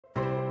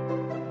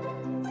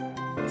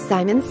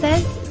Simon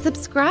Says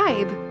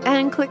subscribe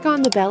and click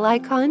on the bell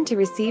icon to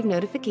receive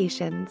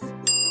notifications.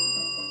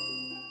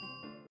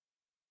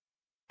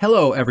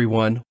 Hello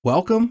everyone,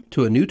 welcome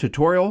to a new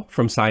tutorial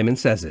from Simon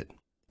Says It.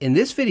 In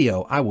this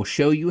video, I will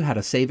show you how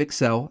to save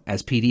Excel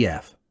as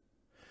PDF.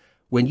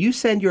 When you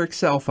send your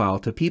Excel file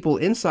to people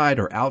inside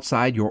or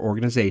outside your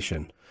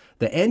organization,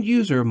 the end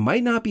user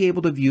might not be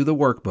able to view the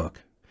workbook.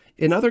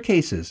 In other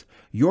cases,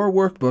 your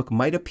workbook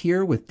might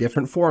appear with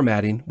different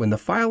formatting when the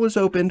file is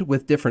opened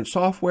with different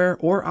software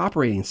or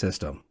operating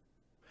system.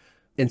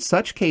 In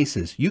such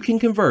cases, you can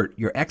convert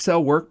your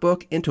Excel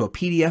workbook into a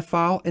PDF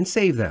file and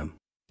save them.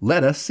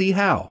 Let us see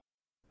how.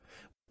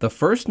 The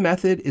first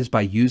method is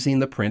by using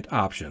the print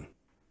option.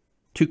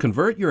 To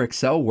convert your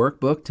Excel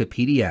workbook to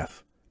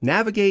PDF,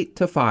 navigate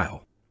to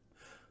File.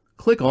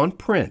 Click on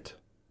Print.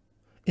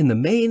 In the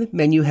main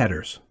menu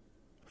headers,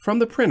 from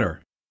the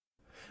printer,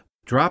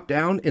 drop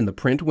down in the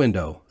Print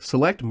window,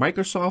 select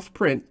Microsoft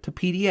Print to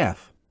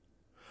PDF.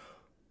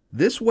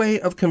 This way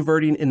of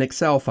converting an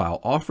Excel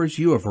file offers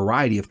you a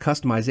variety of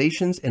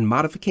customizations and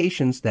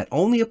modifications that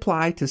only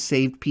apply to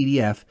saved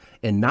PDF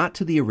and not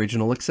to the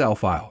original Excel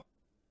file.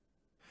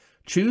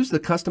 Choose the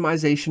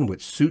customization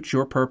which suits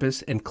your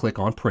purpose and click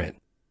on Print.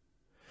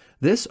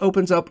 This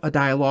opens up a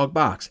dialog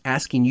box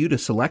asking you to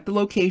select the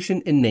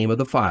location and name of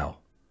the file.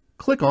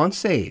 Click on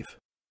Save.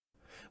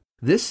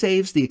 This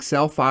saves the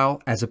Excel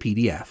file as a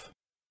PDF.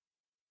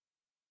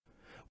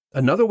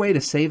 Another way to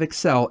save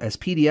Excel as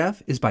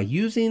PDF is by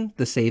using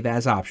the Save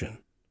As option.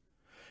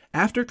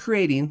 After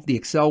creating the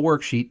Excel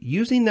worksheet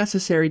using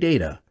necessary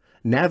data,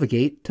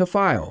 navigate to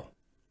File.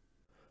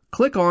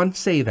 Click on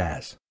Save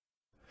As.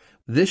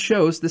 This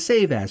shows the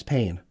Save As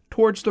pane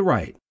towards the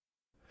right.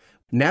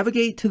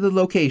 Navigate to the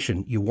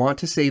location you want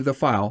to save the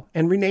file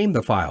and rename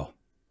the file.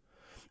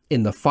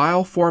 In the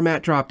File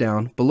Format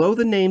dropdown below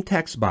the name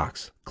text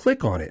box,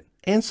 click on it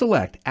and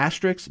select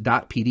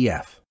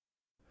 *.pdf.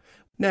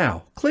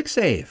 Now, click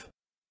Save.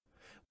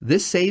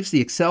 This saves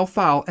the Excel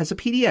file as a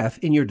PDF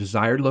in your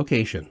desired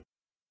location.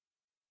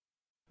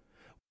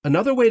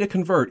 Another way to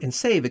convert and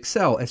save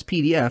Excel as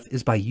PDF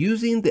is by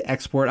using the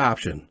Export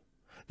option.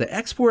 The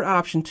Export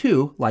option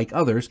too, like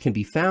others, can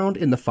be found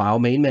in the File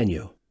main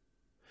menu.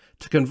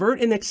 To convert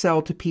an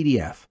Excel to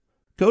PDF,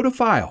 go to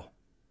File.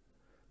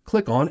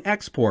 Click on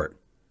Export.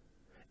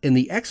 In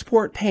the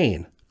Export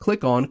pane,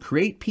 click on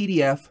Create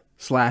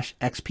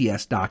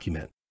PDF/XPS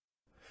document.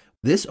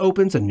 This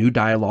opens a new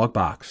dialog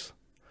box.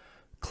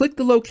 Click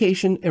the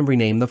location and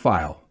rename the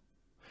file.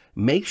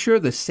 Make sure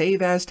the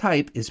Save As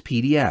type is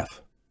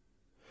PDF.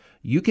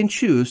 You can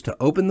choose to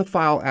open the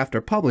file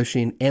after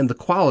publishing and the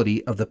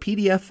quality of the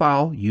PDF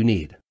file you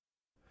need.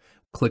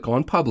 Click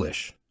on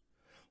Publish.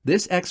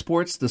 This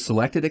exports the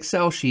selected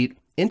Excel sheet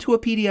into a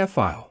PDF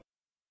file.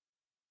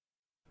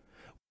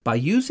 By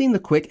using the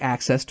Quick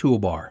Access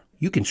toolbar,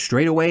 you can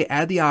straightaway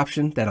add the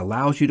option that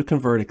allows you to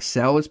convert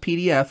Excel as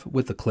PDF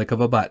with the click of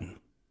a button.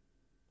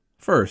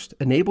 First,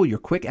 enable your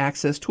Quick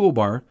Access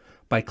toolbar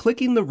by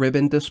clicking the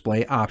ribbon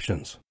Display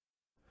Options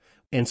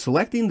and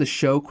selecting the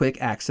Show Quick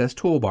Access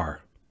toolbar.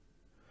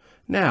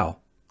 Now,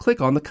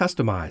 click on the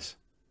Customize.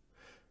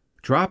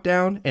 Drop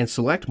down and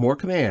select More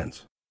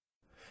Commands.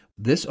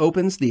 This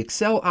opens the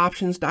Excel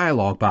Options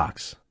dialog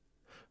box.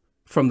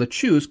 From the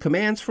Choose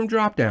Commands from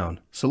dropdown,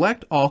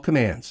 select All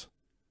Commands.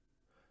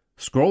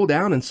 Scroll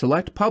down and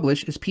select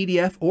Publish as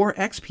PDF or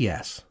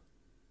XPS.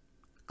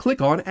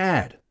 Click on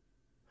Add.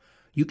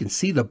 You can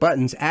see the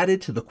buttons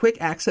added to the Quick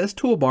Access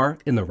toolbar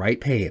in the right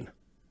pane.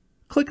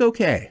 Click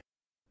OK.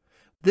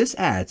 This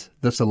adds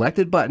the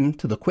selected button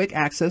to the Quick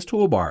Access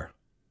toolbar.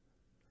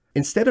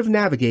 Instead of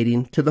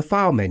navigating to the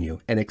File menu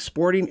and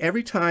exporting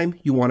every time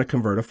you want to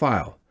convert a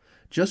file,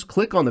 just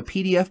click on the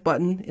PDF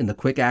button in the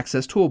Quick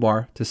Access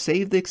toolbar to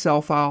save the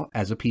Excel file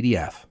as a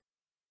PDF.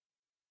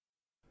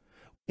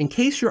 In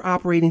case your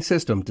operating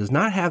system does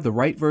not have the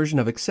right version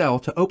of Excel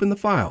to open the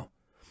file,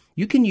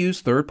 you can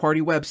use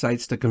third-party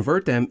websites to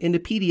convert them into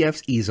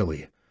PDFs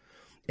easily,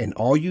 and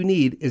all you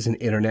need is an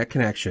internet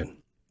connection.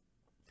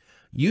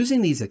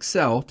 Using these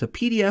Excel to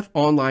PDF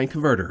online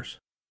converters,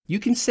 you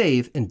can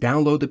save and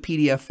download the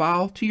PDF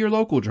file to your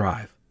local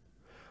drive.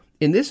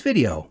 In this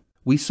video,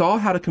 we saw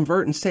how to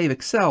convert and save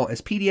Excel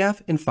as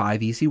PDF in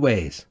 5 easy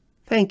ways.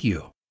 Thank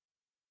you.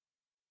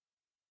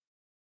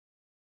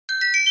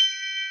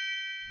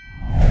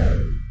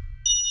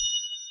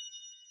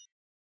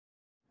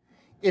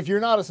 If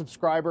you're not a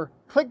subscriber,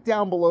 click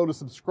down below to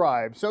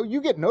subscribe so you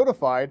get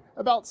notified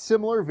about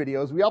similar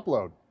videos we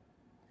upload.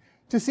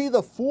 To see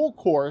the full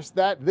course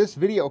that this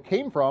video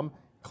came from,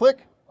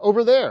 click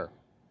over there.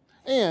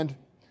 And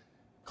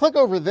click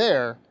over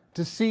there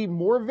to see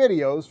more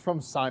videos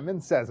from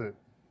Simon Says It.